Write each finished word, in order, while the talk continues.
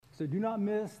So do not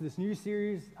miss this new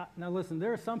series. Now listen,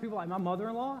 there are some people like my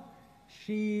mother-in-law.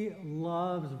 She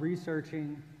loves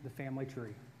researching the family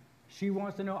tree. She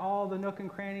wants to know all the nook and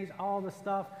crannies, all the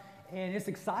stuff, and it's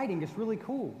exciting. It's really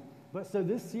cool. But so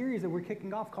this series that we're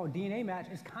kicking off called DNA Match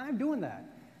is kind of doing that.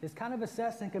 It's kind of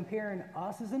assessing, comparing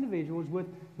us as individuals with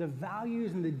the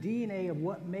values and the DNA of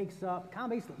what makes up, kind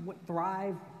of basically what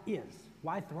Thrive is,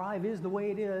 why Thrive is the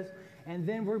way it is, and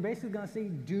then we're basically going to see,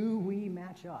 do we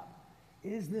match up?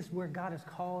 Is this where God has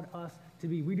called us to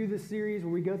be? We do this series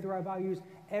where we go through our values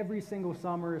every single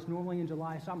summer. It's normally in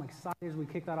July, so I'm excited as we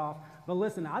kick that off. But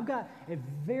listen, I've got a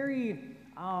very,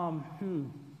 I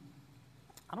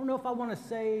don't know if I want to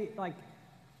say like,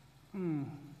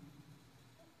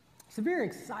 it's a very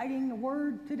exciting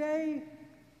word today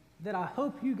that I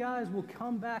hope you guys will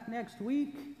come back next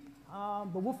week.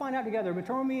 But we'll find out together. But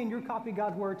turn with me in your copy of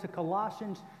God's Word to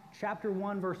Colossians chapter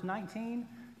 1, verse 19.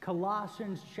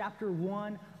 Colossians chapter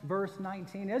 1, verse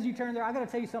 19. As you turn there, I got to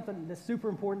tell you something that's super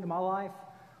important to my life.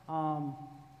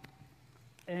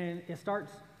 And it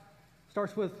starts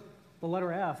with the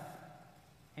letter F.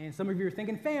 And some of you are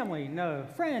thinking family. No,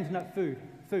 friends, not food.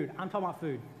 Food. I'm talking about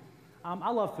food.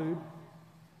 I love food.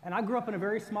 And I grew up in a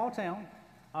very small town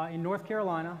in North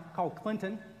Carolina called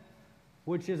Clinton,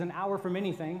 which is an hour from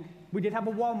anything. We did have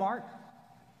a Walmart.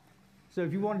 So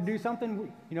if you wanted to do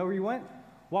something, you know where you went?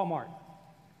 Walmart.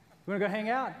 You want to go hang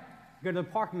out? Go to the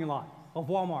parking lot of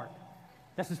Walmart.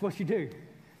 That's just what you do.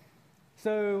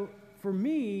 So for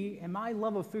me and my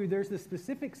love of food, there's this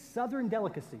specific southern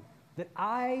delicacy that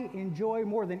I enjoy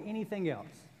more than anything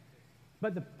else.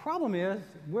 But the problem is,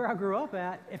 where I grew up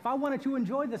at, if I wanted to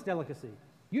enjoy this delicacy,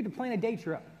 you had to plan a day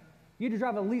trip. You had to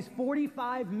drive at least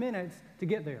 45 minutes to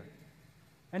get there.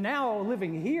 And now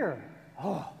living here,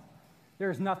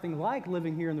 there's nothing like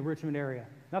living here in the Richmond area.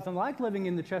 Nothing like living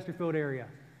in the Chesterfield area.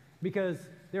 Because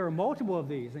there are multiple of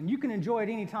these, and you can enjoy it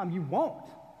any time you want.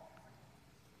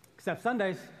 Except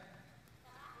Sundays.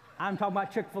 I'm talking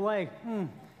about Chick-fil-A.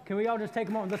 Can we all just take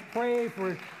a moment? Let's pray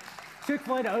for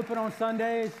Chick-fil-A to open on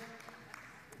Sundays.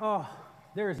 Oh,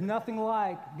 there is nothing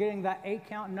like getting that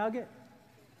 8-count nugget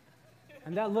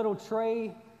and that little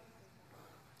tray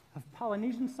of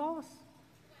Polynesian sauce.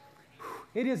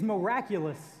 It is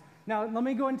miraculous. Now, let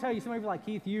me go ahead and tell you, some of you are like,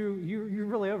 Keith, you're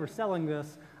really overselling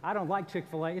this. I don't like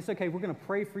Chick-fil-A. It's okay. We're going to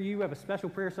pray for you. We have a special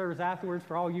prayer service afterwards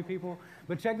for all you people.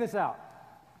 But check this out.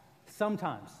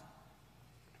 Sometimes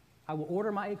I will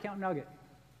order my 8-count nugget.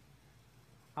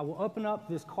 I will open up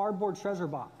this cardboard treasure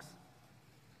box.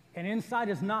 And inside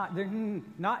is not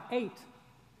 8,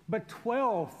 but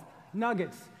 12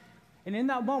 nuggets. And in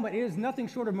that moment, it is nothing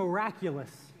short of miraculous.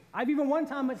 I've even one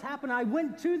time it's happened, I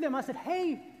went to them. I said,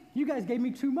 hey, you guys gave me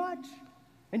too much.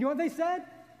 And you know what they said?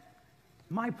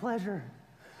 My pleasure.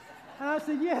 And I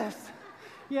said,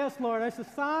 yes, Lord, that's a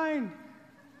sign.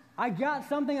 I got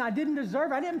something I didn't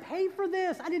deserve. I didn't pay for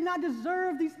this. I did not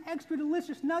deserve these extra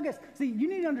delicious nuggets. See, you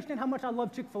need to understand how much I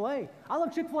love Chick-fil-A. I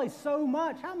love Chick-fil-A so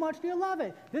much. How much do you love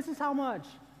it? This is how much.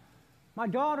 My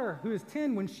daughter, who is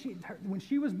 10, when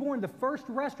she was born, the first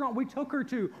restaurant we took her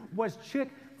to was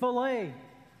Chick-fil-A.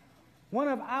 One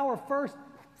of our first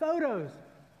photos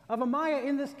of Amaya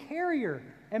in this carrier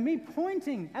and me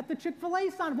pointing at the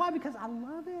Chick-fil-A sign. Why? Because I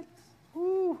love it.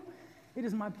 Ooh, it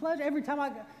is my pleasure. Every time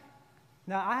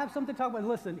Now, I have something to talk about.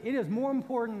 Listen, it is more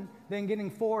important than getting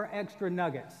 4 extra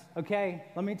nuggets, okay?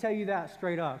 Let me tell you that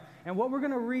straight up. And what we're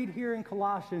going to read here in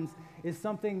Colossians is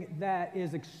something that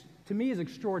is, to me, is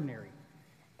extraordinary.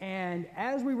 And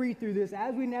as we read through this,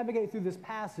 as we navigate through this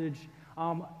passage,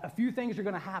 a few things are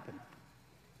going to happen.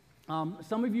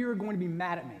 Some of you are going to be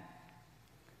mad at me.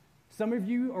 Some of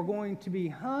you are going to be,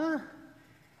 huh?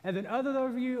 And then other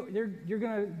of you, you're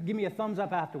going to give me a thumbs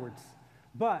up afterwards.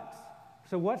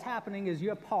 So what's happening is you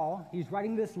have Paul. He's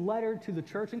writing this letter to the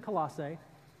church in Colossae.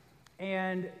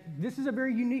 And this is a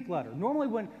very unique letter. Normally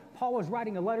when Paul was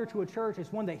writing a letter to a church,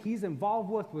 it's one that he's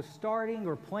involved with starting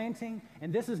or planting.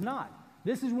 And this is not.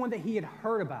 This is one that he had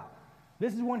heard about.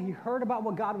 This is when he heard about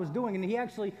what God was doing. And he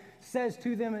actually says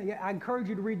to them, I encourage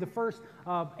you to read the first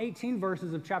 18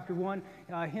 verses of chapter 1.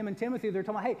 Him and Timothy, they're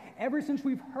talking about, hey, ever since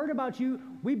we've heard about you,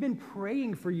 we've been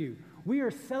praying for you. We are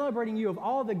celebrating you of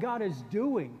all that God is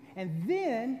doing. And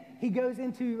then he goes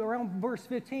into around verse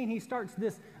 15. He starts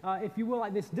this, if you will,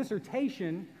 like this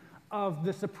dissertation of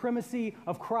the supremacy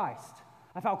of Christ,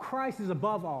 of how Christ is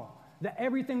above all, that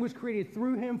everything was created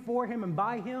through him, for him, and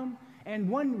by him. And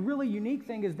one really unique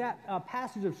thing is that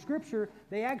passage of Scripture,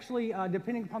 they actually,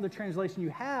 depending upon the translation you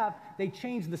have, they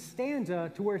change the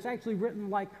stanza to where it's actually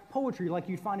written like poetry, like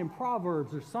you'd find in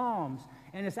Proverbs or Psalms.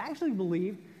 And it's actually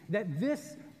believed that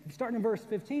this, starting in verse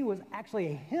 15, was actually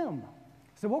a hymn.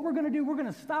 So what we're going to do, we're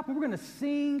going to stop and we're going to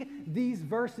sing these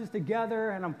verses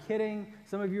together. And I'm kidding.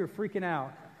 Some of you are freaking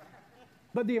out.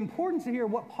 But the importance here,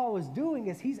 what Paul is doing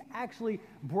is he's actually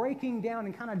breaking down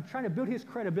and kind of trying to build his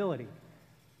credibility.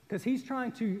 Because he's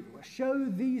trying to show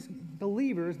these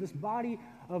believers, this body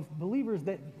of believers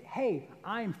that, hey,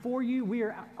 I'm for you. We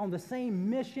are on the same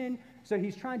mission. So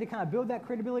he's trying to kind of build that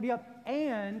credibility up,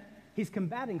 and he's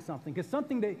combating something. Because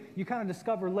something that you kind of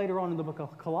discover later on in the book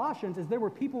of Colossians is there were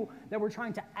people that were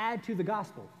trying to add to the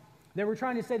gospel. They were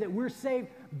trying to say that we're saved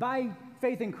by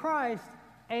faith in Christ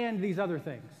and these other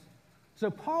things. So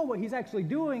Paul, what he's actually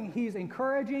doing, he's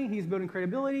encouraging, he's building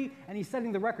credibility, and he's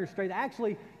setting the record straight.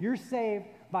 Actually, you're saved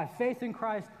by faith in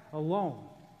Christ alone.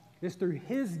 It's through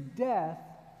his death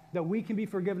that we can be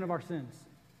forgiven of our sins,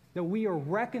 that we are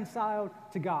reconciled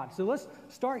to God. So let's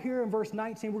start here in verse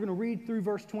 19. We're going to read through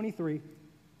verse 23.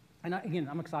 And again,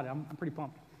 I'm excited. I'm pretty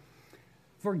pumped.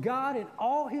 For God in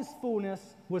all his fullness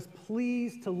was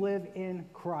pleased to live in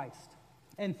Christ.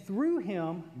 And through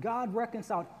him, God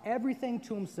reconciled everything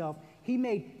to himself. He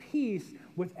made peace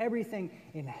with everything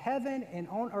in heaven and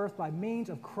on earth by means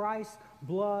of Christ's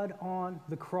blood on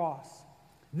the cross.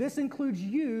 This includes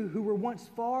you who were once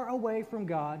far away from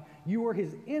God. You were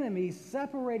his enemies,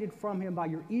 separated from him by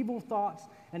your evil thoughts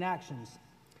and actions.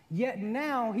 Yet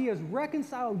now he has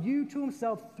reconciled you to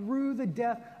himself through the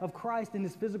death of Christ in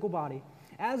his physical body.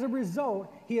 As a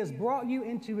result, he has brought you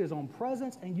into his own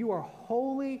presence, and you are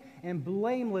holy and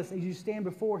blameless as you stand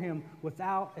before him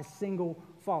without a single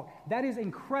fault. That is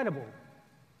incredible.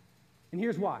 And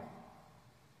here's why.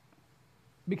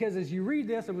 Because as you read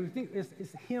this, we think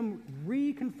it's him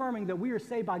reconfirming that we are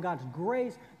saved by God's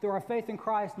grace through our faith in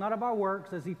Christ, not of our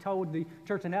works, as he told the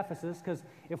church in Ephesus. Because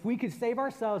if we could save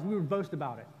ourselves, we would boast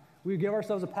about it. We would give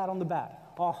ourselves a pat on the back.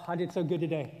 Oh, I did so good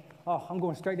today. Oh, I'm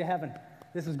going straight to heaven.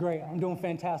 This is great. I'm doing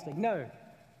fantastic. No.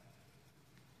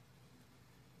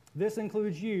 This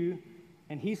includes you,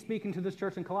 and he's speaking to this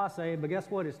church in Colossae, but guess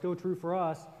what? It's still true for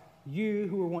us. You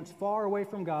who were once far away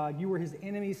from God, you were his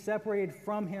enemies, separated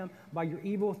from him by your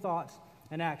evil thoughts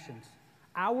and actions.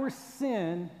 Our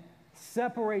sin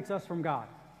separates us from God.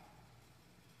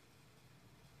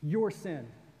 Your sin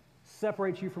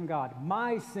separates you from God.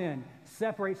 My sin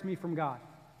separates me from God.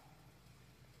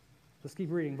 Let's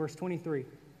keep reading. Verse 23.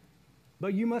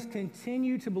 But you must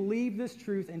continue to believe this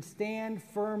truth and stand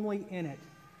firmly in it.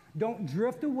 Don't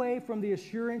drift away from the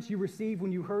assurance you received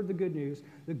when you heard the good news.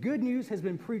 The good news has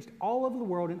been preached all over the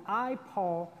world, and I,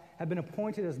 Paul, have been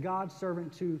appointed as God's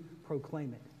servant to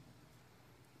proclaim it.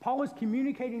 Paul is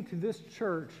communicating to this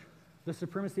church the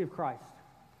supremacy of Christ.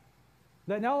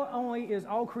 That not only is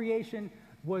all creation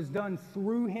was done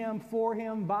through him, for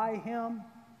him, by him,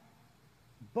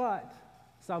 but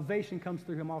salvation comes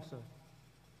through him also.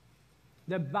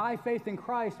 That by faith in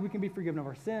Christ, we can be forgiven of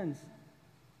our sins.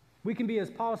 We can be, as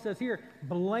Paul says here,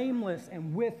 blameless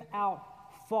and without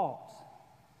fault.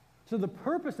 So the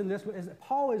purpose in this, as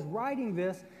Paul is writing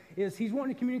this, is he's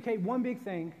wanting to communicate one big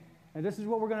thing, and this is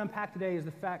what we're going to unpack today, is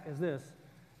the fact is this: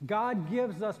 God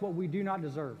gives us what we do not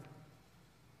deserve.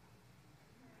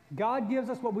 God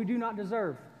gives us what we do not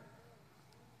deserve.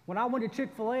 When I went to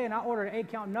Chick-fil-A and I ordered an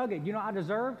 8-count nugget, you know what I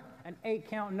deserved? An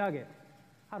 8-count nugget.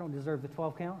 I don't deserve the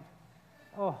 12-count.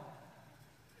 Oh.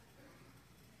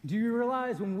 Do you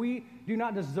realize when we do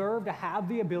not deserve to have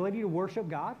the ability to worship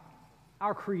God,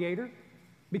 our Creator,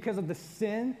 because of the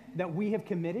sin that we have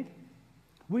committed?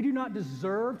 We do not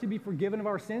deserve to be forgiven of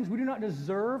our sins. We do not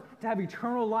deserve to have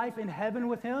eternal life in heaven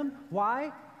with him.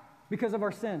 Why? Because of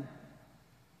our sin.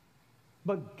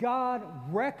 But God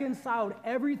reconciled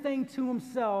everything to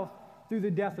himself through the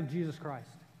death of Jesus Christ.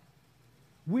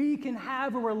 We can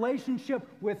have a relationship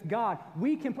with God.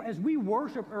 We can, as we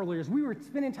worship earlier, as we were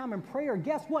spending time in prayer,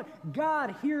 guess what?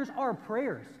 God hears our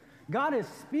prayers. God is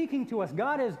speaking to us.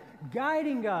 God is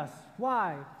guiding us.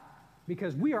 Why?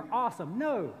 Because we are awesome.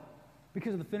 No,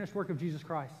 because of the finished work of Jesus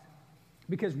Christ.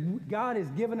 Because God has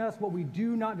given us what we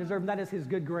do not deserve, and that is his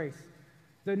good grace.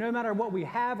 That no matter what we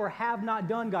have or have not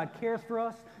done, God cares for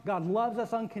us. God loves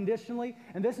us unconditionally.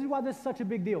 And this is why this is such a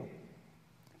big deal.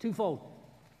 Twofold.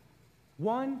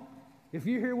 One, if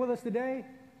you're here with us today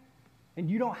and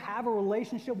you don't have a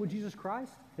relationship with Jesus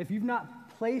Christ, if you've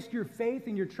not placed your faith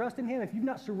and your trust in him, if you've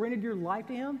not surrendered your life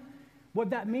to him, what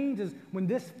that means is when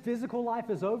this physical life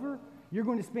is over, you're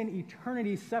going to spend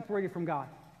eternity separated from God.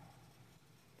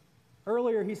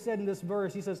 Earlier, he said in this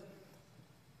verse, he says,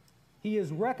 he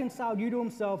has reconciled you to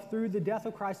himself through the death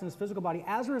of Christ in his physical body.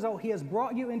 As a result, he has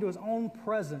brought you into his own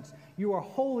presence. You are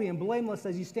holy and blameless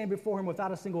as you stand before him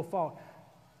without a single fault.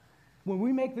 When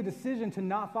we make the decision to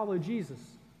not follow Jesus,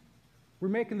 we're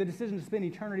making the decision to spend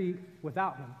eternity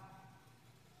without him.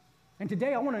 And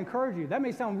today I want to encourage you. That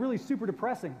may sound really super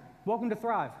depressing. Welcome to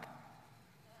Thrive.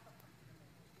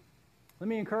 Let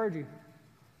me encourage you.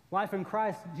 Life in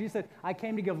Christ, Jesus said, I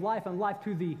came to give life and life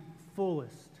to the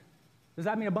fullest. Does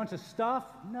that mean a bunch of stuff?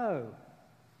 No.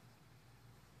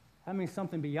 That means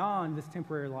something beyond this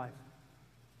temporary life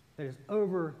that is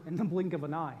over in the blink of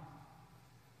an eye.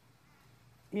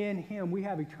 In Him we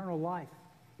have eternal life.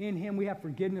 In Him we have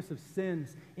forgiveness of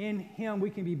sins. In Him we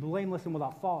can be blameless and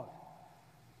without fault.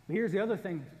 But here's the other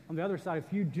thing on the other side.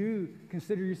 If you do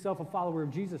consider yourself a follower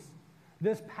of Jesus,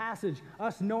 this passage,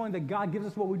 us knowing that God gives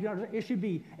us what we do not deserve, it should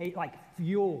be like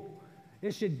fuel.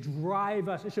 It should drive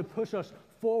us. It should push us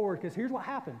forward, because here's what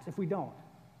happens if we don't.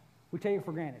 We take it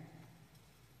for granted.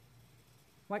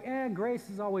 Like, grace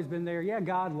has always been there. Yeah,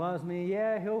 God loves me.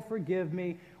 Yeah, He'll forgive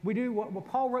me. We do what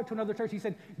Paul wrote to another church. He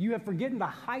said, you have forgotten the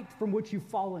height from which you've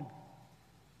fallen.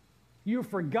 You have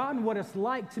forgotten what it's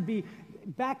like to be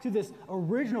back to this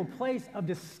original place of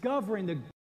discovering the.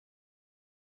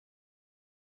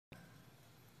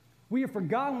 We have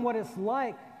forgotten what it's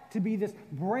like to be this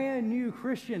brand new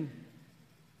Christian.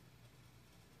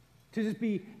 To just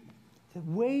be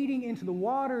wading into the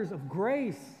waters of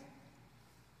grace,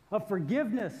 of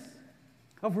forgiveness,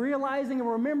 of realizing and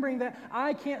remembering that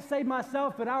I can't save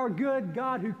myself, but our good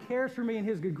God who cares for me in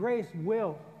His good grace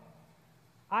will.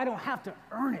 I don't have to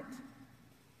earn it.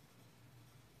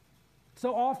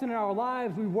 So often in our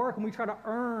lives, we work and we try to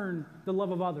earn the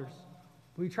love of others.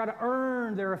 We try to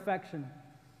earn their affection.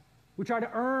 We try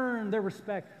to earn their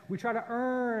respect. We try to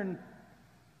earn.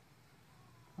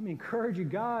 Let me encourage you, we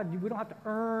don't have to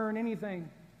earn anything.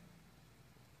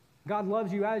 God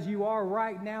loves you as you are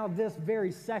right now, this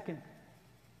very second.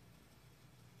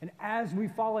 And as we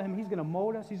follow Him, He's going to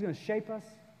mold us. He's going to shape us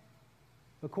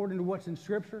according to what's in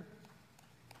Scripture.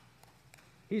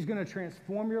 He's going to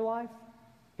transform your life.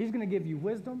 He's going to give you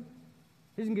wisdom.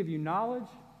 He's going to give you knowledge.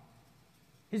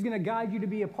 He's going to guide you to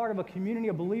be a part of a community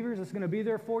of believers that's going to be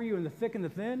there for you in the thick and the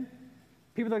thin.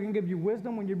 People that are going to give you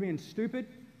wisdom when you're being stupid.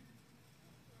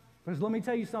 Because let me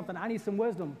tell you something, I need some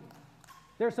wisdom.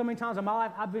 There are so many times in my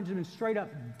life I've been straight up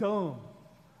dumb.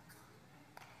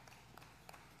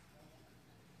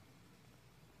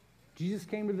 Jesus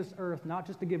came to this earth not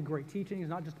just to give great teachings,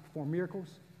 not just to perform miracles,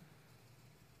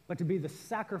 but to be the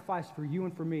sacrifice for you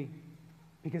and for me.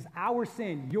 Because our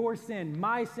sin, your sin,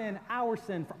 my sin, our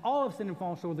sin, for all of sin and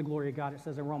fallen short of the glory of God, it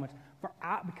says in Romans,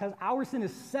 because our sin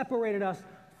has separated us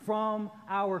from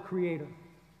our Creator.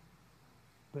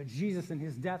 But Jesus, in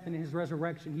His death and in His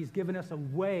resurrection, He's given us a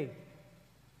way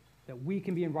that we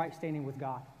can be in right standing with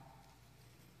God.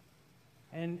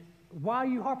 And why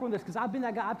do you harp on this? Because I've been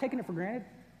that guy. I've taken it for granted.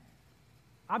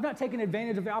 I've not taken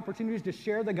advantage of the opportunities to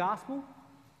share the gospel.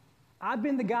 I've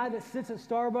been the guy that sits at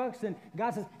Starbucks and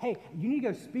God says, hey, you need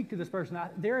to go speak to this person.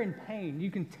 They're in pain. You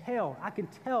can tell. I can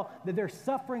tell that they're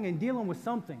suffering and dealing with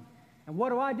something. And what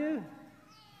do?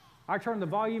 I turn the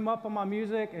volume up on my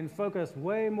music and focus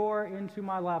way more into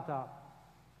my laptop.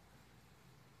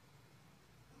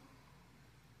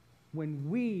 When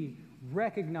we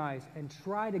recognize and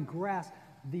try to grasp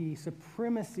the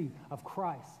supremacy of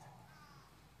Christ,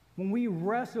 when we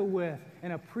wrestle with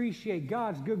and appreciate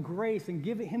God's good grace and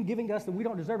Him giving us that we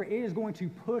don't deserve it, it is going to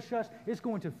push us, it's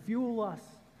going to fuel us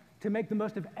to make the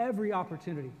most of every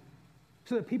opportunity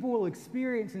so that people will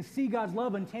experience and see God's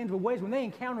love in tangible ways. When they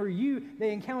encounter you,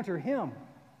 they encounter Him.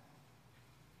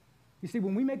 You see,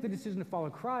 when we make the decision to follow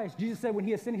Christ, Jesus said when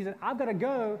He ascended, He said, I've got to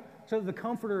go so that the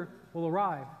Comforter will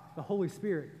arrive, the Holy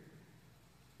Spirit.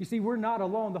 You see, we're not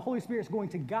alone. The Holy Spirit's going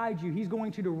to guide you. He's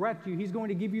going to direct you. He's going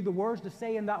to give you the words to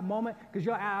say in that moment, because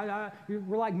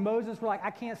we're like Moses. We're like, I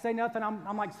can't say nothing.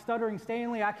 I'm like stuttering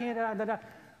Stanley. I can't.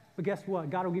 But guess what?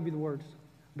 God will give you the words.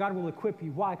 God will equip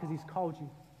you. Why? Because He's called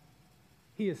you.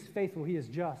 He is faithful. He is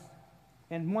just.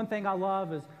 And one thing I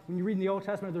love is when you read in the Old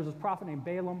Testament, there's this prophet named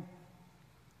Balaam.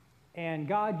 And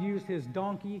God used his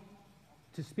donkey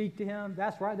to speak to him.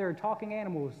 That's right. There are talking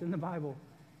animals in the Bible.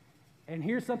 And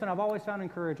here's something I've always found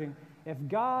encouraging. If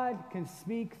God can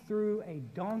speak through a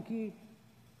donkey,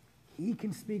 He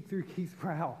can speak through Keith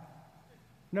Prowl.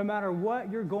 No matter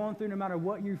what you're going through, no matter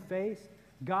what you face,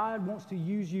 God wants to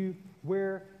use you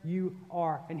where you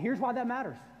are. And here's why that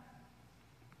matters.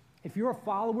 If you're a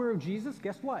follower of Jesus,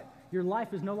 guess what? Your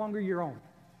life is no longer your own.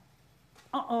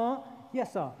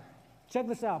 Yes, sir. Check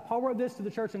this out. Paul wrote this to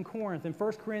the church in Corinth in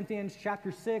 1 Corinthians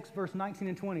chapter 6, verse 19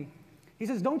 and 20. He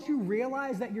says, don't you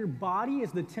realize that your body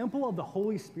is the temple of the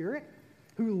Holy Spirit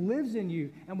who lives in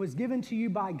you and was given to you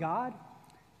by God?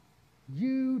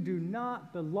 You do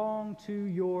not belong to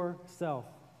yourself,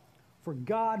 for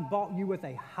God bought you with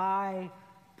a high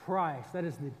price. That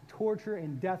is the torture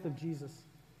and death of Jesus.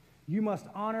 You must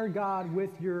honor God with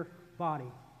your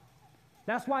body.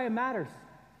 That's why it matters.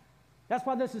 That's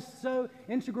why this is so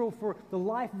integral for the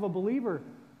life of a believer,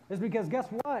 is because guess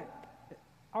what?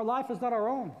 Our life is not our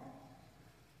own.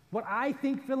 What I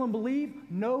think, feel, and believe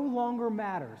no longer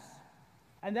matters.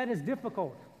 And that is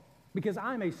difficult because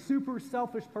I'm a super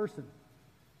selfish person.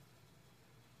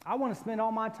 I want to spend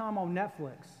all my time on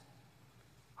Netflix.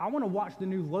 I want to watch the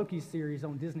new Loki series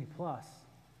on Disney+.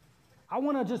 I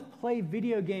want to just play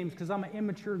video games because I'm an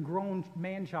immature, grown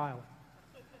man-child.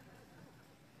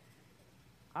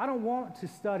 I don't want to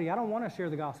study. I don't want to share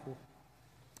the gospel.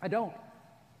 I don't.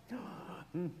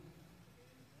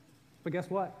 But guess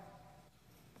what?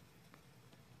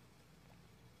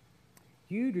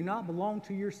 You do not belong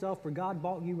to yourself, for God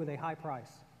bought you with a high price.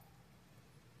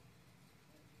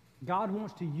 God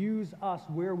wants to use us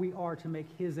where we are to make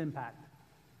his impact.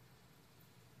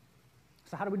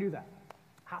 So how do we do that?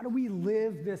 How do we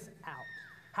live this out?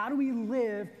 How do we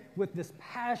live with this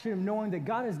passion of knowing that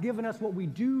God has given us what we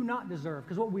do not deserve?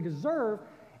 Because what we deserve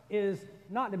is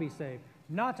not to be saved,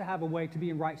 not to have a way to be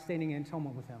in right standing and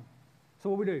atonement with him. So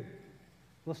what we do?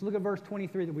 Let's look at verse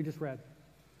 23 that we just read.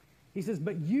 He says,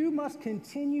 but you must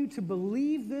continue to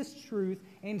believe this truth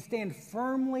and stand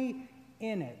firmly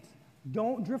in it.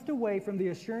 Don't drift away from the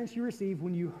assurance you received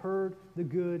when you heard the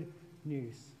good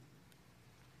news.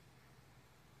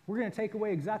 We're going to take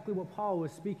away exactly what Paul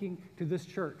was speaking to this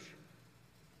church.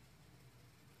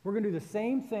 We're going to do the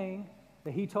same thing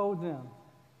that he told them.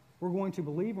 We're going to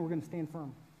believe and we're going to stand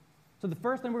firm. So the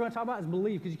first thing we're going to talk about is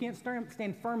believe, because you can't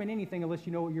stand firm in anything unless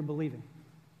you know what you're believing.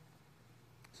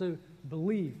 So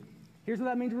believe. Here's what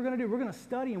that means we're going to do. We're going to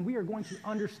study and we are going to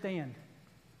understand.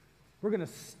 We're going to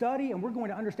study and we're going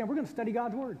to understand. We're going to study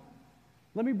God's word.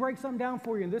 Let me break something down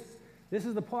for you. And this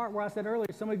is the part where I said earlier,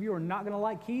 some of you are not going to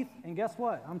like Keith, and guess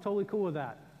what? I'm totally cool with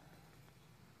that.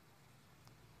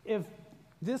 If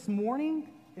this morning,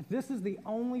 if this is the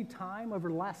only time over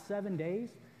the last 7 days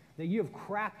that you have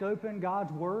cracked open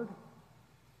God's word,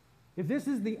 if this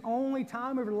is the only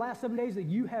time over the last 7 days that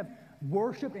you have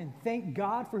worshiped and thanked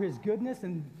God for his goodness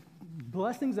and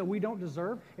blessings that we don't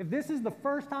deserve, if this is the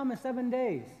first time in 7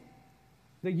 days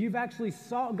that you've actually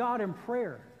sought God in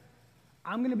prayer,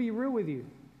 I'm going to be real with you.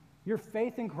 Your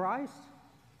faith in Christ,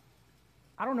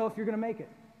 I don't know if you're going to make it.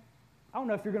 I don't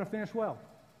know if you're going to finish well.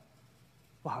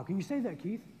 Well, how can you say that,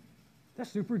 Keith? That's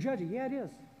super judgy. Yeah, it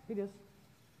is. It is.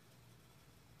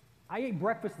 I ate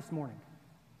breakfast this morning.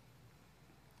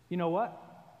 You know what?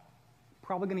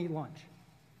 Probably going to eat lunch.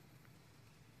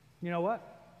 You know what?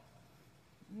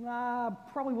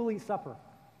 Probably will eat supper.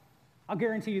 I'll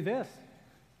guarantee you this.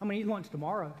 I'm going to eat lunch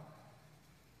tomorrow.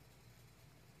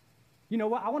 You know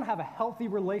what? I want to have a healthy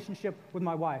relationship with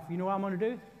my wife. You know what I'm going to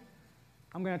do?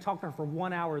 I'm going to talk to her for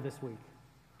 1 hour this week.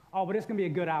 Oh, but it's going to be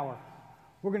a good hour.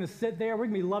 We're going to sit there. We're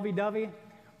going to be lovey-dovey.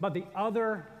 But the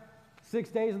other 6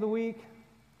 days of the week,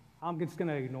 I'm just going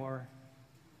to ignore her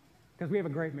because we have a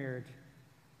great marriage.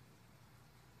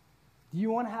 Do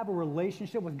you want to have a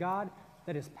relationship with God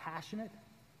that is passionate,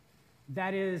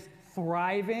 that is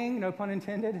thriving, no pun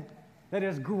intended, that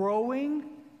is growing?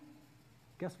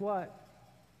 Guess what?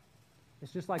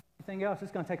 It's just like anything else.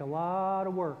 It's going to take a lot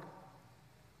of work.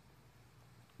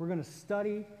 We're going to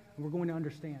study, and we're going to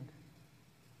understand.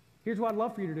 Here's what I'd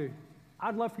love for you to do.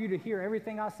 I'd love for you to hear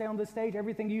everything I say on this stage,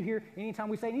 everything you hear anytime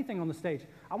we say anything on the stage.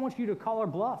 I want you to call our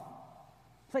bluff.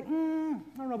 It's like, I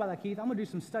don't know about that, Keith. I'm going to do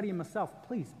some studying myself.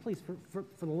 Please, for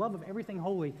the love of everything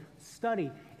holy,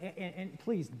 study, and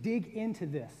please dig into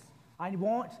this. I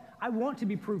want to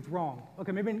be proved wrong.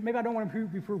 Okay, maybe I don't want to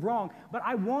be proved wrong, but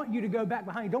I want you to go back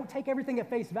behind. Don't take everything at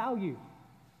face value,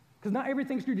 because not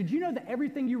everything's true. Did you know that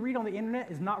everything you read on the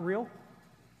internet is not real?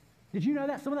 Did you know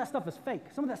that? Some of that stuff is fake.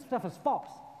 Some of that stuff is false.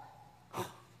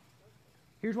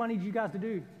 Here's what I need you guys to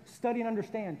do. Study and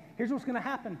understand. Here's what's going to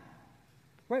happen.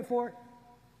 Wait for it.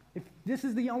 If this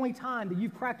is the only time that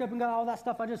you've cracked up and got all that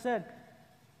stuff I just said,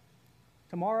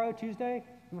 tomorrow, Tuesday,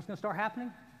 what's going to start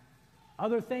happening?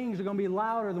 Other things are going to be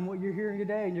louder than what you're hearing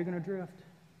today, and you're going to drift.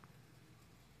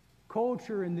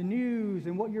 Culture and the news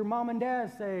and what your mom and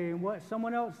dad say and what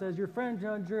someone else says, your friends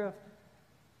going to drift.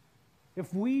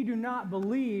 If we do not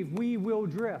believe, we will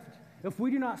drift. If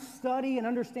we do not study and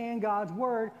understand God's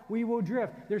word, we will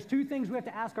drift. There's two things we have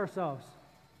to ask ourselves.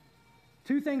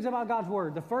 Two things about God's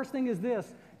word. The first thing is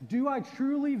this: do I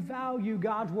truly value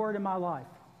God's word in my life?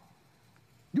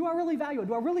 Do I really value it?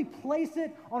 Do I really place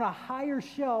it on a higher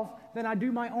shelf than I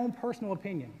do my own personal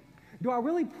opinion? Do I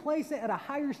really place it at a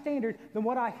higher standard than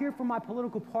what I hear from my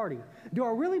political party? Do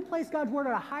I really place God's word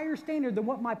at a higher standard than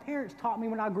what my parents taught me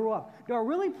when I grew up? Do I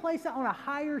really place it on a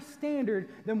higher standard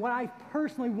than what I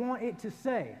personally want it to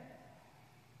say?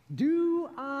 Do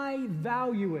I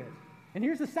value it? And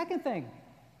here's the second thing.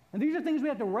 And these are things we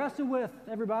have to wrestle with,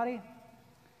 everybody.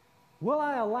 Will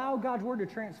I allow God's word to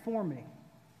transform me?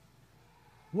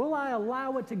 Will I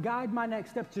allow it to guide my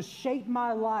next steps, to shape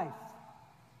my life?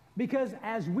 Because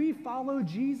as we follow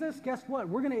Jesus, guess what?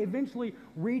 We're going to eventually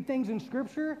read things in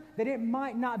Scripture that it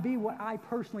might not be what I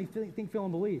personally think, feel,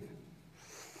 and believe.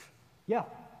 Yeah.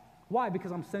 Why?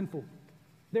 Because I'm sinful.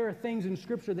 There are things in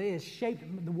Scripture that has shaped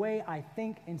the way I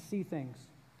think and see things.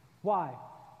 Why?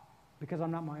 Because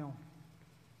I'm not my own.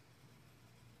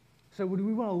 So do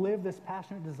we want to live this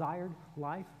passionate, desired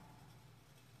life?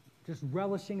 Just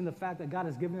relishing in the fact that God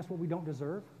has given us what we don't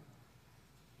deserve?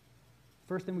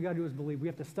 First thing we got to do is believe. We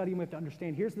have to study and we have to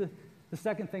understand. Here's the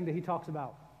second thing that he talks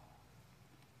about.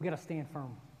 We got to stand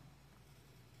firm.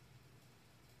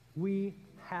 We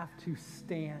have to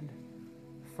stand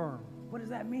firm. What does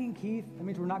that mean, Keith? That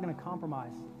means we're not going to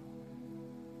compromise.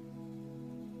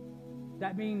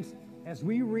 That means as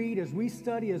we read, as we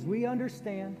study, as we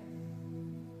understand,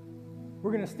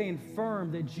 we're going to stand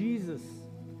firm that Jesus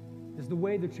is the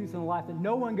way, the truth, and the life, that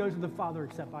no one goes to the Father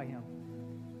except by him.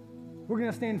 We're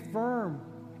going to stand firm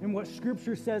in what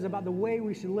Scripture says about the way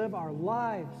we should live our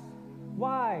lives.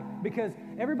 Why? Because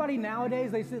everybody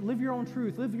nowadays, they say, live your own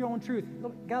truth, live your own truth.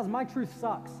 Look, guys, my truth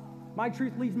sucks. My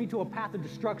truth leads me to a path of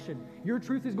destruction. Your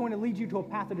truth is going to lead you to a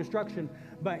path of destruction.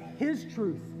 But his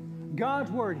truth,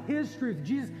 God's word, his truth,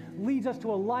 Jesus leads us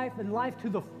to a life and life to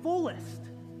the fullest.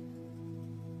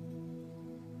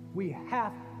 We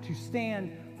have to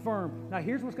stand firm. Now,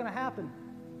 here's what's going to happen.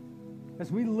 As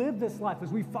we live this life,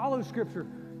 as we follow Scripture,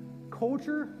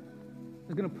 culture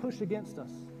is going to push against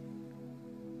us.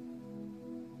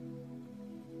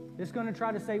 It's going to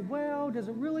try to say, well, does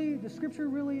Scripture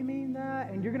really mean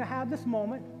that? And you're going to have this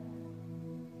moment,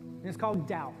 and it's called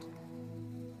doubt.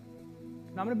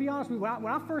 Now, I'm going to be honest with you.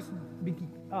 When I first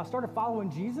started following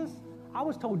Jesus, I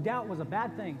was told doubt was a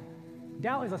bad thing.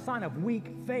 Doubt is a sign of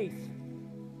weak faith.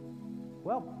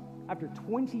 Well, after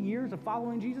 20 years of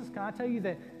following Jesus, can I tell you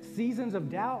that seasons of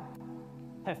doubt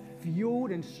have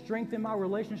fueled and strengthened my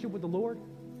relationship with the Lord?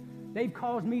 They've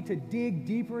caused me to dig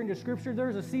deeper into Scripture. There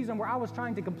was a season where I was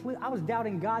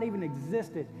doubting God even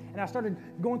existed. And I started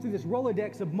going through this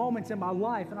Rolodex of moments in my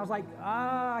life. And I was like,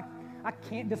 I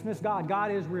can't dismiss God. God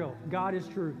is real. God is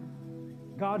true.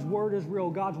 God's word is real.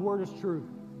 God's word is true.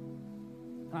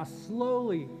 And I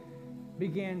slowly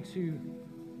began to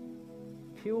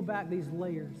peel back these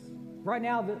layers. Right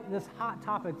now, this hot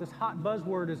topic, this hot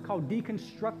buzzword is called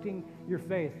deconstructing your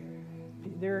faith.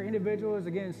 There are individuals,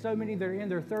 again, so many that are in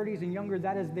their 30s and younger,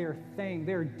 that is their thing.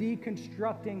 They're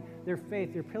deconstructing their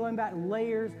faith. They're peeling back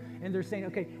layers, and they're saying,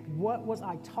 okay, what was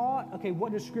I taught? Okay,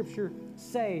 what does Scripture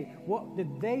say? What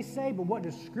did they say, but what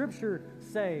does Scripture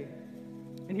say?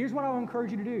 And here's what I will encourage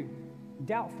you to do.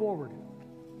 Doubt forward.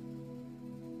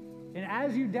 And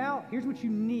as you doubt, here's what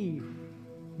you need.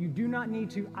 You do not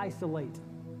need to isolate.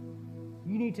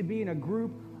 You need to be in a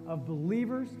group of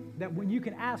believers that when you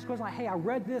can ask questions like, hey, I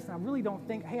read this and I really don't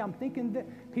think, hey, I'm thinking that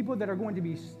people that are going to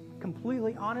be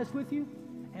completely honest with you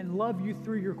and love you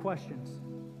through your questions.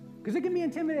 Because it can be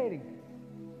intimidating.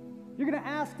 You're going to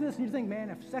ask this and you think, man,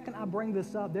 if the second I bring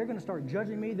this up, they're going to start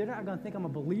judging me. They're not going to think I'm a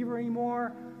believer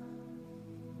anymore.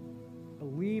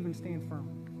 Believe and stand firm.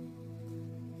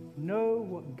 Know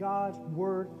what God's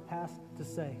word has to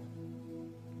say.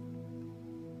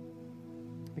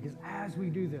 Because as we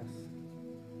do this,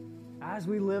 as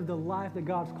we live the life that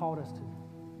God's called us to,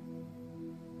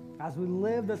 as we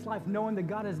live this life knowing that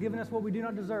God has given us what we do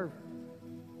not deserve,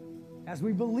 as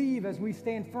we believe, as we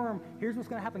stand firm, here's what's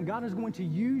going to happen. God is going to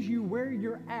use you where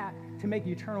you're at to make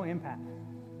eternal impact.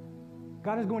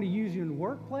 God is going to use you in the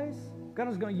workplace. God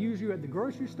is going to use you at the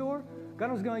grocery store.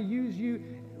 God is going to use you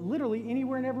literally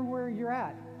anywhere and everywhere you're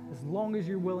at, as long as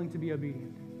you're willing to be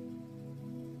obedient.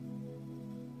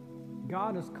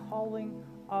 God is calling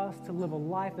us to live a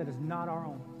life that is not our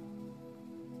own,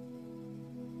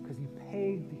 because he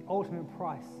paid the ultimate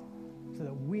price so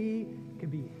that we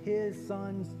could be his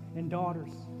sons and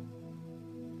daughters.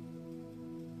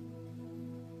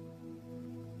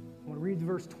 I want to read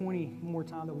verse 20 one more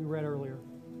time that we read earlier.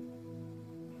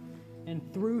 And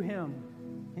through him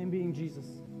being Jesus,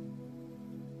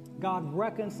 God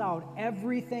reconciled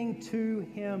everything to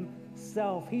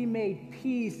himself. He made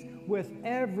peace with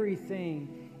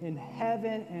everything in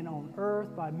heaven and on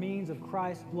earth by means of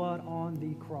Christ's blood on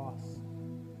the cross.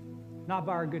 Not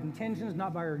by our good intentions,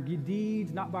 not by our good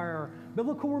deeds, not by our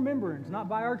biblical remembrance, not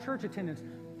by our church attendance,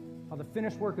 by the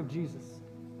finished work of Jesus.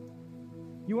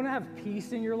 You want to have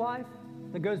peace in your life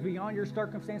that goes beyond your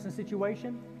circumstance and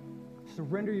situation?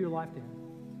 Surrender your life to him.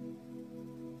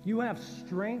 You want to have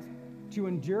strength to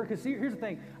endure. Because here's the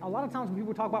thing. A lot of times when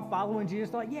people talk about following Jesus,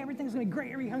 they're like, yeah, everything's going to be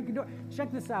great, every hunky-dory.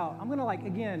 Check this out. I'm going to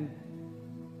again,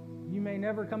 you may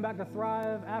never come back to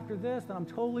Thrive after this, and I'm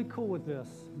totally cool with this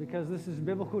because this is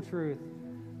biblical truth.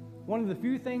 One of the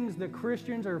few things that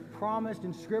Christians are promised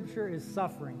in Scripture is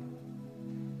suffering.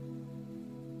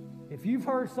 If you've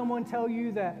heard someone tell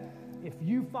you that if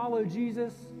you follow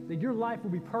Jesus, that your life will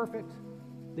be perfect,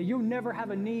 that you'll never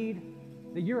have a need,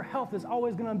 that your health is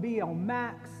always going to be on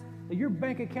max, that your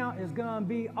bank account is going to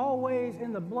be always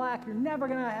in the black, you're never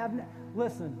going to have...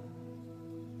 Listen,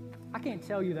 I can't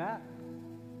tell you that.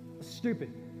 It's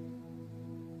stupid.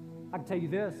 I can tell you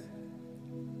this.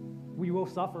 We will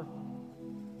suffer.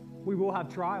 We will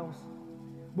have trials.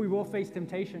 We will face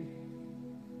temptation.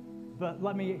 But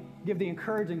let me give the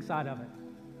encouraging side of it.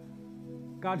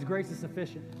 God's grace is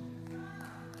sufficient.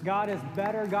 God is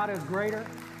better. God is greater.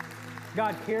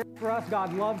 God cares for us.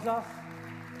 God loves us.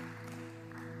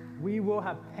 We will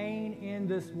have pain in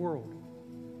this world.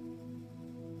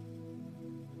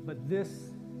 But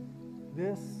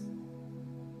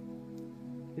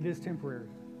it is temporary.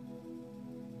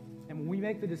 And when we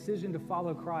make the decision to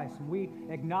follow Christ, and we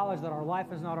acknowledge that our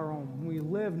life is not our own, when we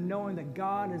live knowing that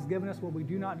God has given us what we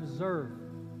do not deserve,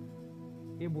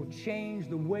 it will change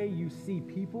the way you see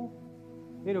people.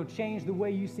 It'll change the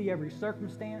way you see every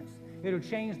circumstance. It'll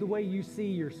change the way you see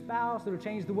your spouse. It'll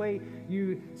change the way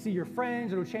you see your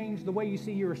friends. It'll change the way you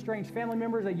see your estranged family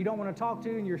members that you don't want to talk to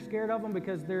and you're scared of them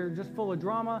because they're just full of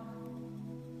drama.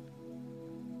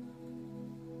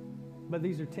 But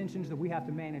these are tensions that we have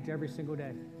to manage every single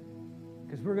day.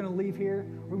 Because we're going to leave here,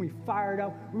 we're going to be fired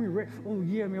up, we're going to be, oh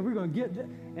yeah, man, we're going to get this.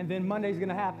 And then Monday's going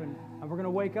to happen, and we're going to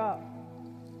wake up,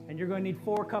 and you're going to need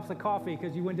 4 cups of coffee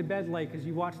because you went to bed late because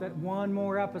you watched that one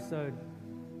more episode.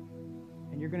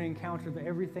 And you're going to encounter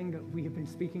everything that we have been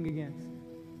speaking against.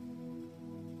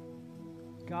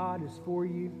 God is for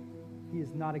you. He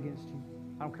is not against you.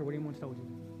 I don't care what anyone's told you.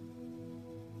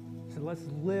 So let's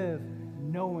live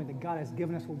knowing that God has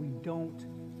given us what we don't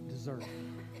deserve.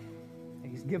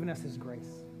 And He's given us His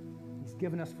grace. He's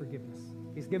given us forgiveness.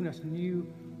 He's given us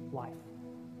new life.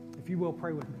 If you will,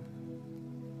 pray with me.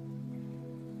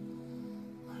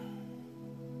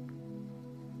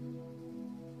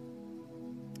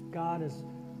 God, as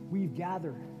we've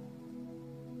gathered,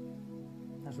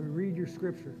 as we read your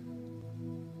scripture,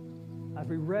 as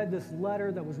we read this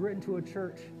letter that was written to a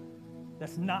church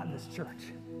that's not this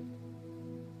church,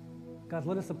 God,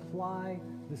 let us apply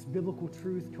this biblical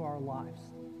truth to our lives.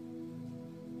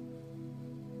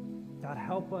 God,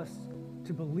 help us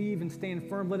to believe and stand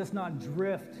firm. Let us not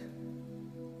drift.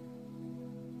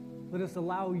 Let us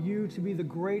allow you to be the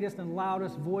greatest and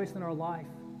loudest voice in our life.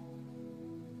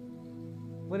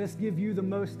 Let us give you the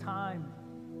most time.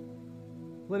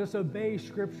 Let us obey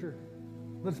Scripture.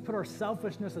 Let us put our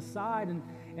selfishness aside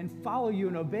and follow you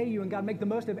and obey you. And God, make the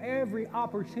most of every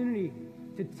opportunity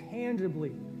to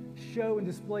tangibly show and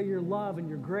display your love and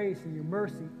your grace and your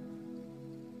mercy.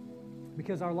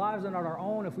 Because our lives are not our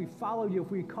own. If we follow you,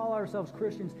 if we call ourselves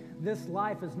Christians, this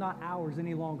life is not ours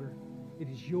any longer. It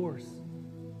is yours.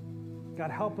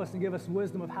 God, help us and give us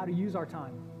wisdom of how to use our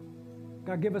time.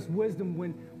 God, give us wisdom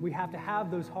when we have to have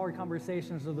those hard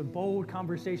conversations or the bold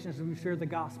conversations as we share the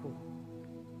gospel.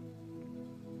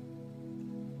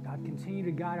 God, continue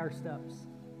to guide our steps.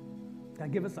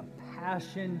 God, give us a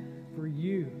passion for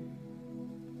you,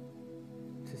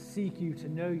 to seek you, to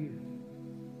know you,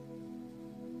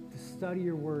 to study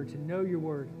your word, to know your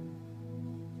word,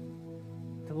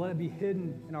 to let it be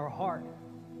hidden in our heart.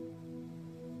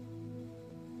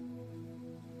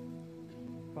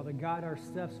 Father, guide our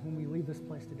steps when we leave this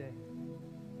place today.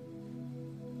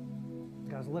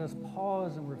 Guys, let us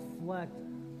pause and reflect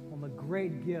on the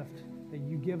great gift that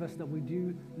you give us that we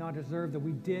do not deserve, that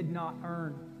we did not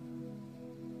earn.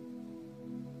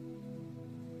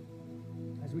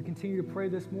 As we continue to pray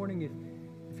this morning,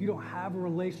 if you don't have a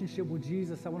relationship with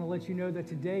Jesus, I want to let you know that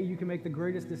today you can make the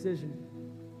greatest decision.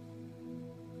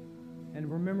 And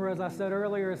remember, as I said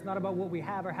earlier, it's not about what we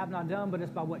have or have not done, but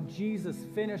it's about what Jesus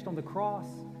finished on the cross.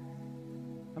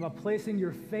 About placing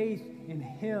your faith in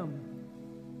Him.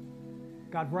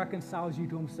 God reconciles you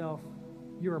to Himself.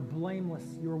 You are blameless.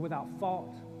 You are without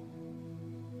fault.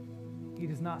 He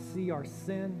does not see our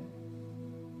sin,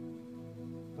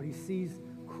 but He sees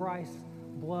Christ's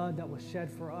blood that was shed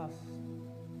for us.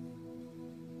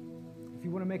 If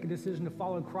you want to make a decision to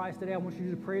follow Christ today, I want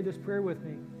you to pray this prayer with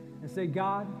me and say,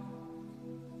 God,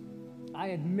 I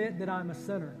admit that I'm a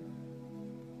sinner,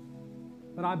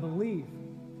 but I believe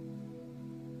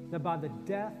that by the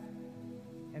death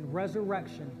and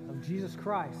resurrection of Jesus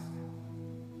Christ,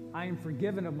 I am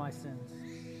forgiven of my sins.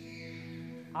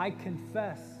 I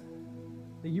confess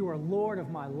that you are Lord of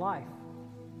my life.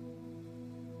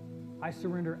 I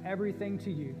surrender everything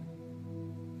to you.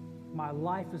 My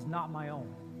life is not my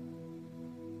own.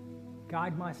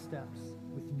 Guide my steps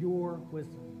with your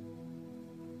wisdom.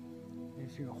 And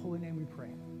it's in your holy name we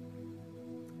pray.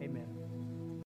 Amen.